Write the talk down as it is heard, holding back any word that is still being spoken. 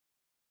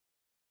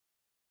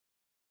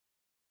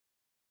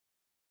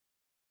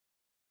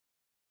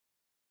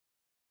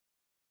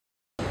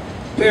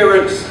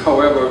Parents,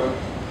 however,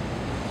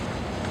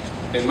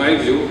 in my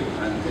view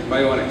and in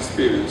my own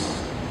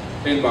experience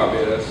in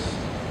Barbados,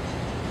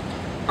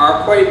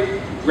 are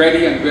quite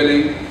ready and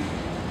willing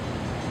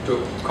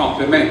to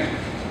compliment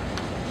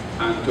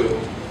and to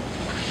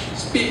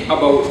speak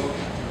about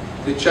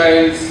the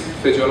child's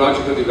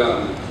physiological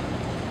development.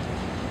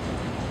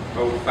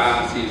 How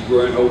fast he's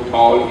growing, how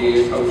tall he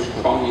is, how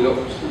strong he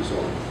looks, and so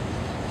on.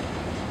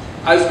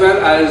 As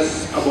well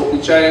as about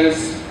the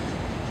child's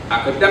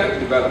academic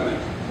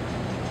development,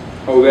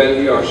 how well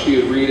he or she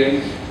is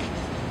reading,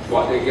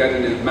 what they're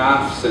getting in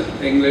maths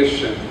and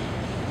English and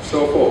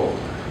so forth.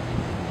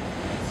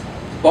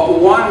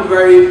 But one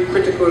very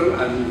critical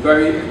and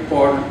very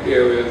important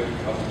area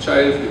of the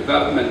child's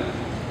development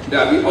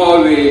that we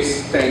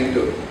always tend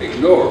to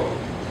ignore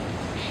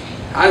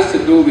has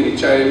to do with the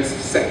child's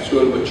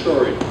sexual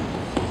maturity.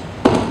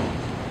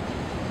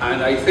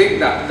 And I think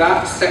that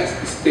that sets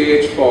the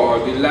stage for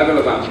the level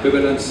of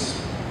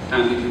ambivalence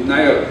and the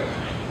denial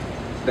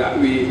that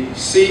we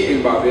see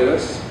in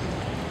Barbados,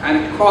 and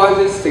it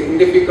causes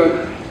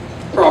significant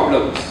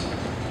problems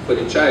for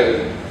the child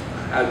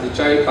as the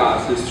child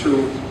passes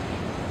through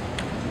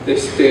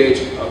this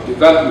stage of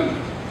development.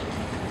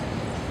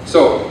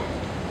 So,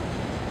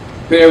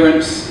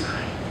 parents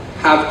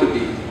have to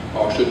be,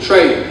 or should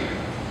try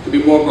to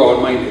be more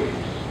broad-minded.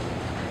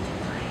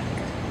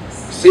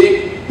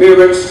 See,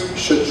 parents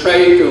should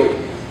try to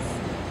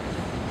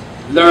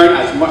learn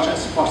as much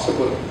as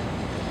possible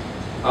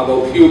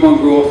about human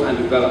growth and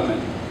development.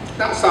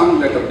 That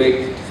sounds like a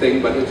big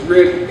thing, but it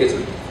really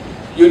isn't.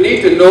 You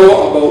need to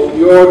know about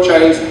your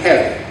child's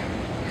health,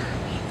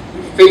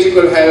 the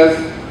physical health,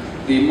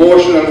 the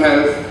emotional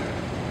health,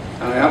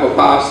 and I have a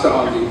pastor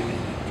on the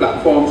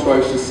platform, so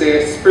I should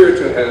say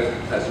spiritual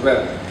health as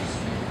well.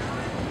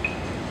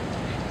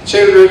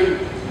 Children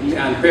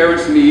and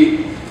parents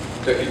need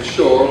to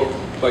ensure,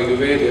 by the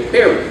way they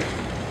parent,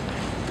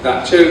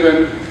 that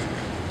children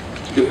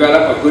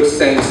develop a good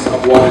sense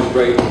of what is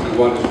right and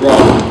what is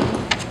wrong,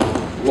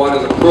 what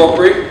is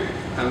appropriate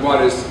and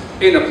what is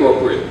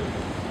inappropriate,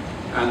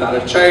 and that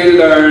a child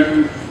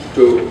learn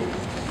to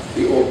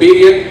be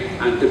obedient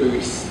and to be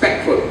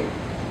respectful,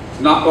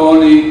 not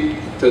only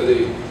to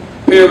the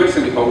parents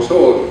in the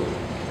household,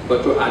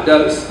 but to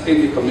adults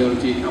in the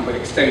community, and by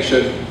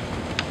extension,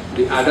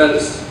 the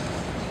adults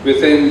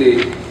within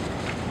the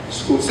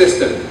school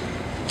system.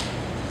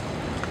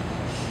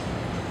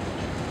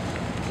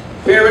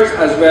 Parents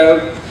as well,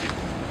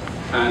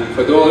 and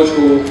for those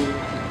who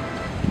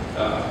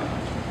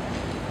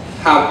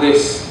have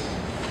this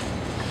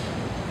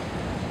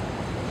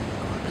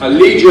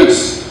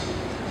allegiance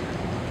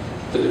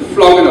to the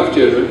flogging of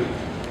children,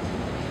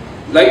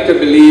 like to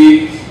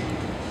believe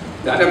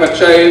that if a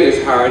child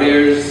is hard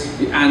ears,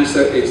 the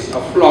answer is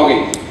a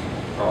flogging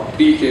or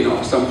beating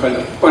or some kind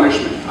of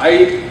punishment.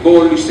 I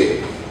boldly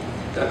say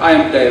that I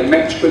am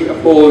diametrically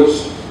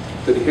opposed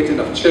to the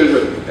hitting of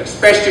children,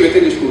 especially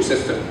within the school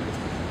system.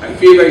 I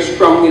feel very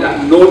strongly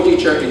that no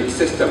teacher in the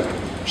system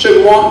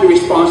should want the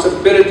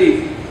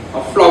responsibility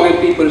of flogging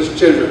people's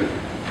children.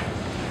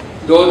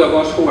 Those of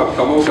us who have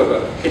come out of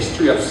a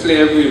history of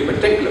slavery in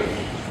particular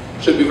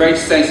should be very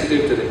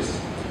sensitive to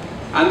this.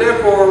 And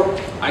therefore,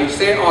 I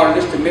say all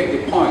this to make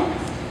the point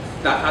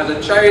that as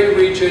a child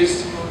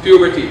reaches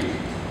puberty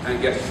and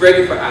gets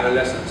ready for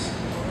adolescence,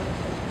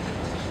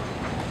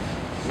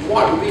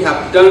 what we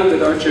have done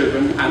with our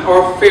children, and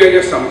our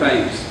failure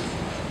sometimes,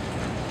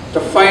 to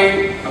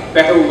find a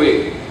better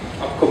way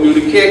of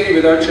communicating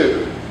with our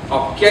children,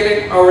 of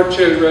getting our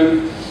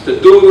children to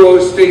do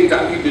those things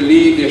that we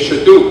believe they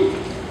should do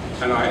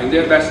and are in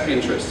their best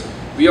interest.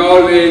 We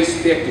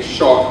always take the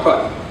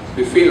shortcut.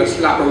 We feel a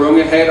slap around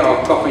your head or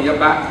a cuff on your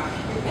back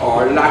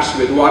or lash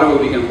with whatever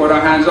we can put our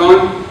hands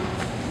on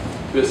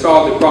will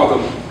solve the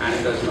problem, and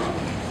it does not.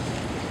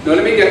 Now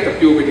let me get to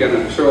puberty, and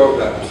I'm sure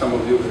that some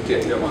of you will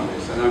take me on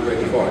this, and I'm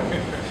ready for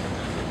it.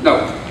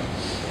 Now,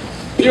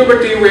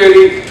 puberty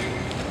really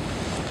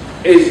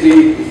is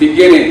the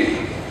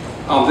beginning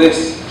of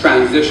this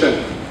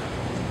transition,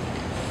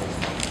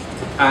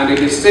 and it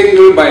is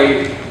signaled by,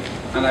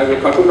 and I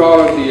will cut out all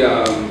of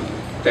the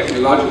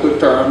technological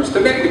terms to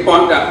make the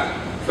point that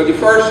for the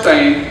first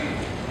time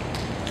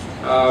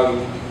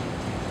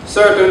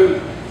certain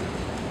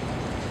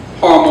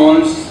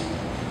hormones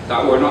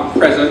that were not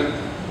present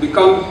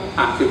become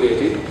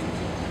activated,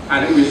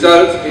 and it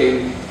results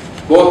in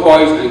both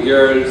boys and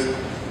girls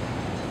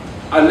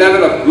a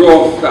level of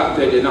growth that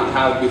they did not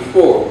have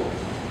before.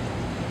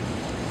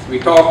 We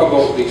talk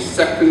about the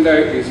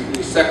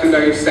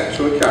secondary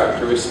sexual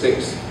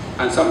characteristics,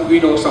 and we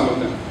know some of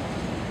them.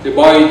 The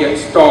boy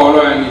gets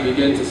taller and you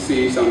begin to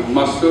see some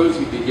muscles,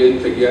 you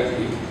begin to get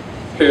the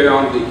hair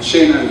on the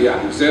chin and the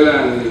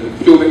axilla and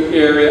the pubic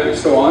area and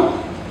so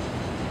on.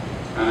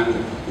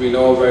 And we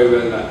know very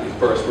well that the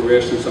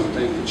perspiration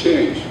sometimes will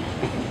change.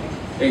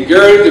 In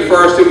girls, the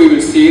first thing we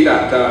will see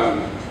that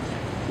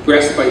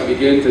breasts might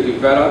begin to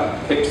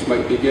develop, hips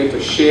might begin to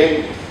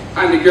shape,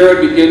 and the girl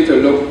begin to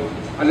look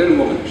a little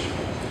womanish.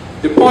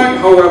 The point,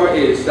 however,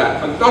 is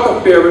that a lot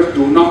of parents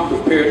do not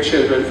prepare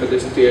children for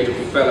this stage of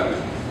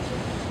development.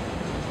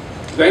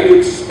 when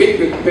you speak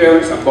with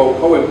parents about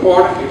how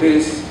important it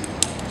is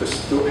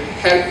to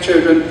help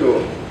children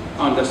to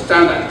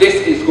understand that this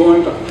is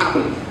going to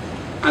happen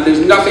and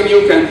there's nothing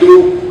you can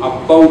do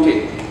about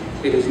it.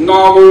 It is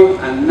normal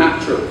and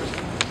natural,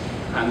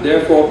 and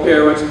therefore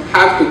parents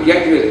have to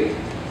get with it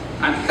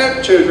and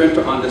help children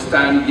to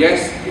understand,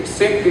 yes, it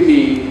simply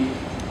means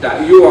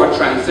that you are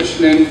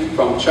transitioning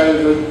from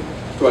childhood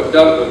to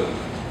adulthood.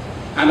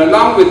 And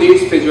along with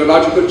these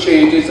physiological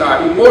changes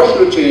are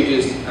emotional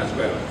changes as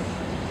well.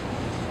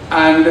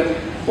 And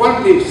one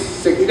of the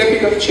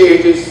significant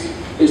changes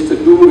is to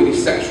do with the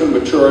sexual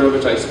maturity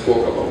which I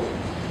spoke about.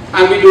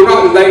 And we do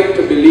not like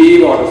to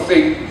believe or to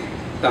think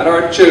that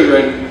our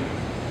children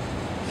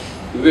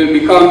will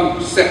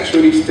become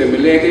sexually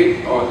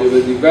stimulated or they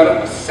will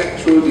develop a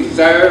sexual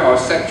desire or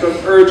sexual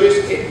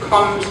urges. It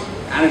comes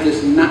and it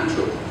is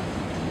natural.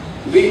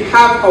 We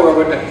have,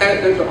 however, to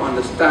help them to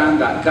understand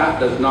that that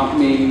does not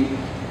mean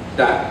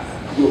that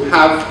you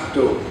have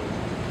to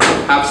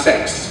have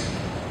sex,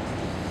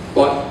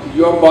 but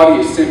your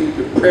body is simply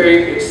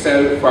preparing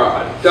itself for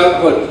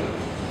adulthood.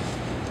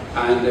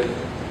 And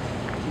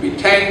we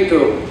tend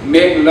to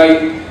make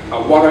light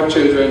of what our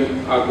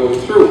children are going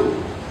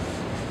through.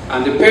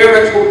 And the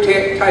parents who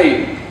take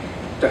time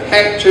to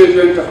help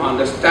children to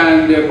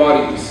understand their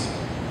bodies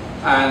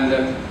and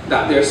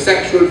that they're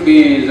sexual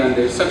beings and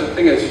there's such a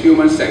thing as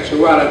human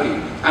sexuality.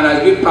 And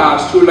as we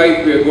pass through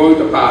life, we're going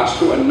to pass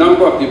through a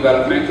number of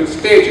developmental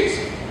stages.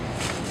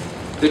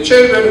 The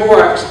children who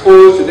are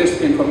exposed to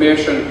this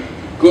information,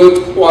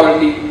 good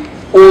quality,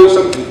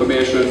 wholesome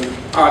information,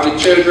 are the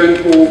children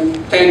who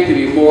tend to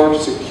be more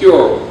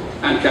secure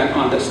and can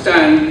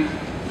understand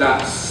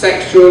that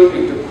sexual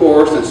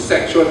intercourse and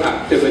sexual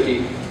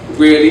activity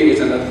really is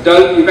an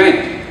adult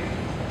event,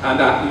 and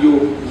that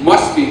you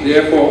must be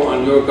therefore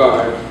on your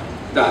guard,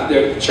 that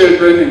there are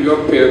children in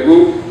your peer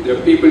group, there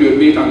are people you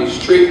meet on the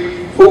street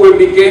who will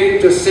begin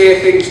to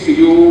say things to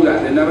you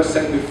that they never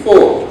said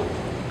before.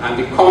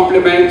 And the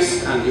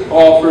compliments and the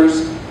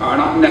offers are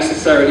not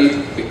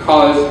necessarily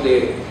because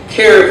they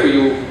care for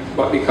you,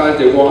 but because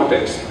they want to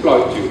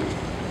exploit you.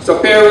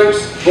 So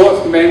parents,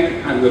 both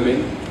men and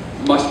women,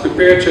 must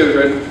prepare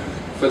children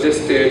for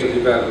this stage of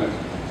development.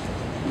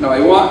 Now I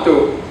want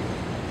to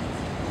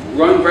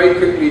run very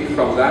quickly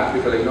from that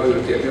because I know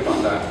you'll take me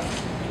on that.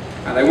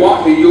 And I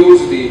want to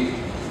use the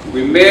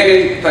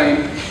remaining time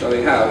that I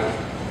have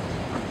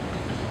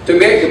to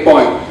make the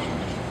point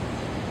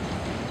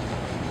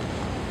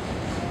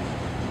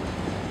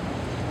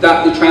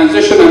that the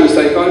transition, and the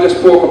psychologist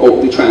spoke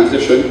about the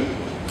transition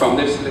from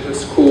this little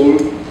school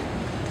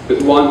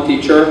with one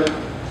teacher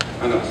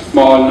and a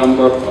small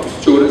number of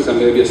students and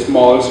maybe a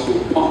small school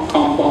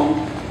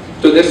compound,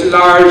 to this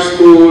large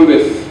school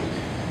with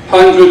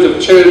hundreds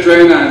of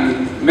children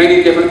and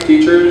many different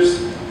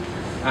teachers,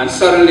 and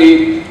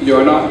suddenly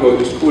you're not going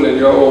to school in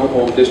your own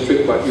home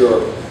district, but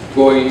you're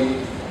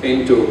going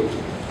into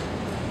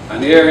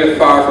an area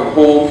far from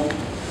home,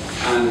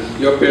 and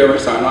your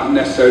parents are not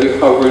necessarily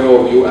hovering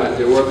over you as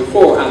they were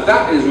before. And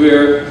that is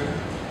where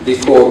the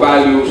core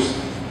values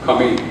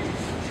come in.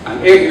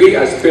 And if we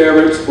as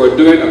parents were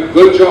doing a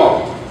good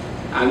job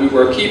and we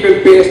were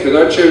keeping pace with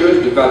our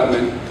children's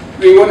development,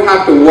 we wouldn't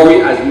have to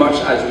worry as much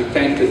as we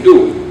tend to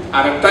do.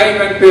 At a time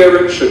when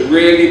parents should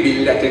really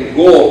be letting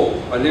go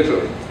a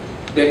little,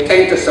 they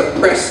tend to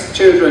suppress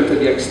children to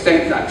the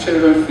extent that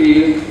children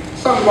feel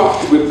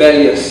somewhat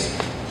rebellious.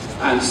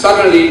 And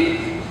suddenly,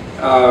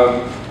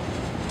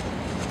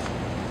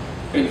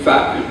 in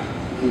fact,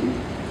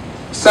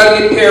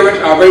 suddenly parents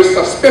are very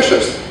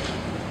suspicious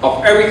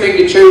of everything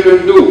the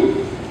children do.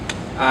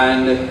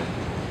 And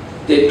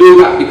they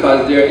do that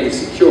because they're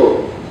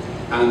insecure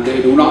and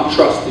they do not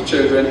trust the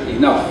children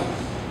enough.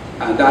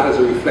 And that is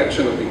a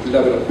reflection of the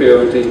level of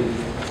parenting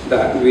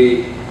that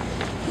we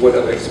would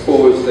have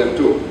exposed them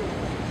to.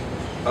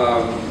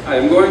 I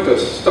am going to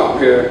stop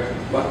here,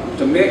 but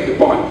to make the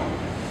point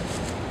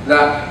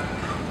that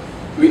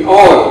we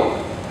all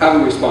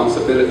have a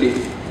responsibility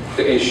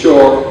to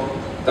ensure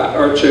that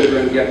our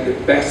children get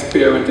the best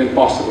parenting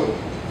possible.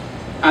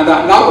 And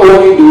that not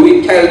only do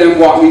we tell them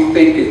what we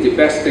think is the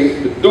best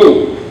thing to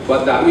do,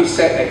 but that we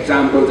set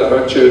examples that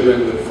our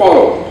children will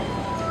follow.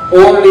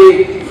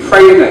 Only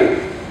Friday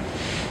night,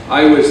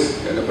 I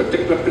was in a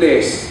particular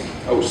place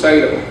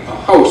outside of a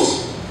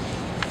house,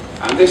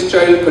 and this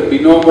child could be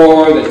no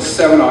more than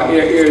 7 or 8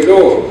 years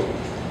old.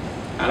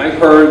 And I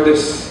heard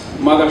this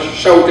mother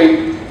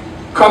shouting,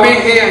 "Come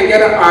in here and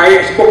get an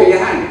RH book in your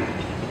hand,"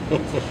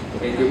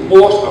 in the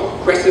most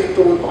aggressive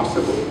tone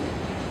possible.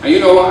 And you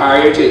know what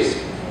RH is.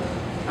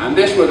 And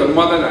this was a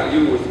mother that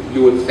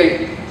you would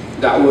think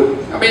that would,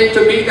 I mean,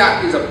 to me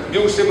that is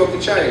abusive of the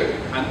child.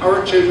 And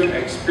our children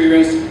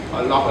experience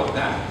a lot of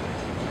that.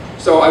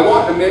 So I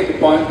want to make the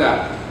point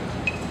that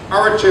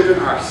our children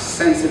are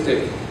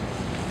sensitive.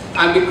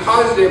 And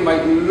because they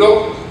might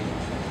look,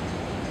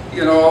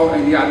 you know,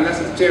 in the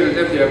adolescent stage as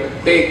if they're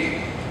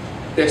big,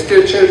 they're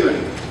still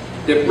children.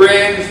 Their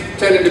brains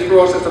still in the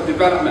process of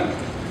development.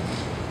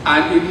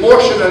 And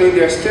emotionally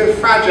they're still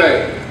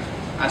fragile.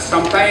 And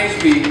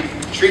sometimes we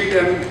treat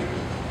them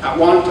at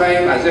one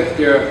time as if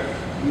they're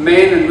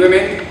men and women,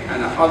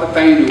 and at other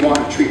times we want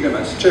to treat them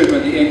as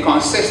children. The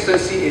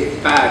inconsistency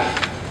is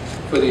bad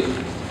for the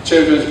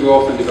children's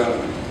growth and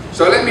development.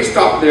 So let me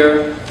stop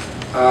there.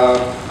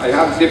 I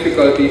have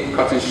difficulty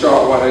cutting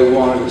short what I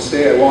wanted to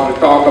say. I want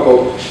to talk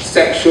about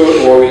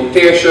sexual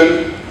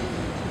orientation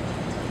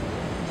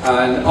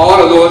and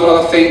all of those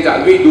other things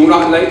that we do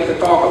not like to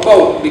talk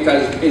about,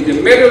 because in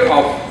the middle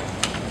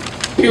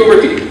of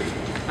puberty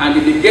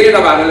and the beginning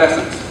of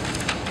adolescence,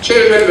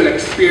 children will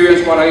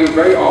experience what I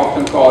very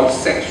often call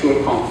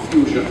sexual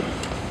confusion,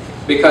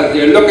 because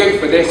they're looking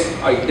for this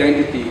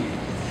identity.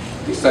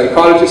 The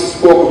psychologist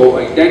spoke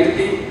about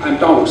identity. I'm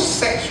talking about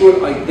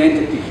sexual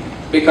identity,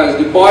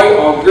 because the boy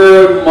or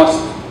girl must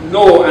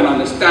know and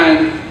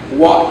understand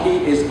what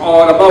he is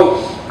all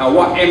about and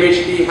what image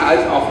he has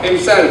of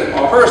himself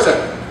or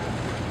herself.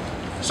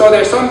 So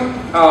there's some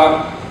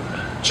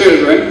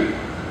children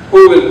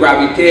who will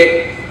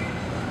gravitate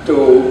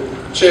to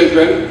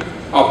children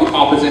of the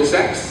opposite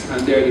sex,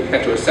 and they're the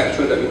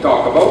heterosexual that we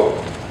talk about,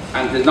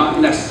 and there's not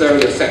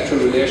necessarily a sexual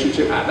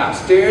relationship at that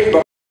stage, but